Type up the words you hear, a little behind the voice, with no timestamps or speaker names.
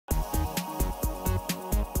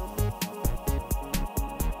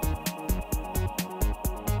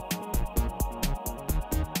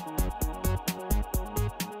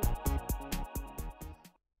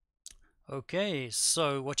Okay,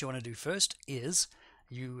 so what you want to do first is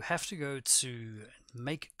you have to go to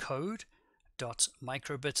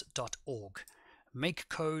makecode.microbit.org.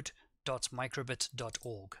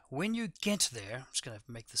 Makecode.microbit.org. When you get there, I'm just going to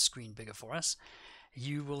make the screen bigger for us,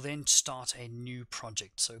 you will then start a new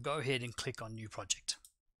project. So go ahead and click on New Project.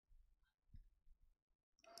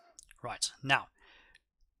 Right, now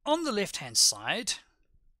on the left hand side,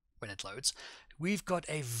 when it loads, we've got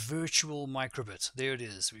a virtual microbit. There it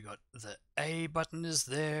is. We got the A button is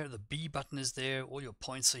there, the B button is there, all your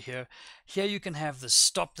points are here. Here you can have the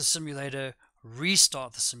stop the simulator,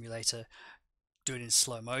 restart the simulator, do it in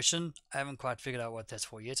slow motion. I haven't quite figured out what that's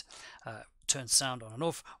for yet. Turn sound on and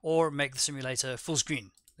off, or make the simulator full screen.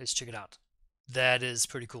 Let's check it out. That is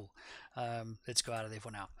pretty cool. Let's go out of there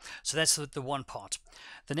for now. So that's the one part.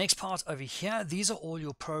 The next part over here, these are all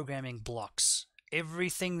your programming blocks.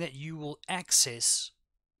 Everything that you will access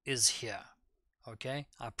is here. Okay,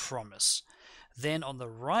 I promise. Then on the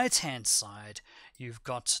right hand side, you've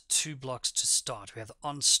got two blocks to start. We have the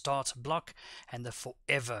on start block and the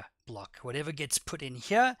forever block. Whatever gets put in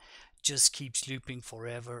here just keeps looping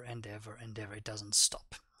forever and ever and ever. It doesn't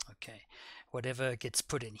stop. Okay, whatever gets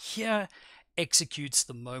put in here executes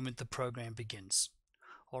the moment the program begins.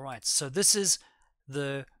 Alright, so this is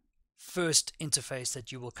the first interface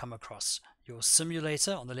that you will come across. Your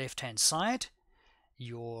simulator on the left hand side,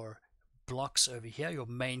 your blocks over here, your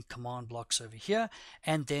main command blocks over here,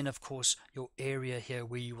 and then of course your area here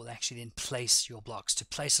where you will actually then place your blocks. To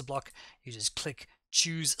place a block, you just click,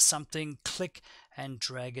 choose something, click and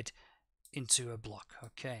drag it into a block.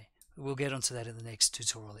 Okay, we'll get onto that in the next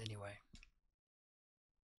tutorial anyway.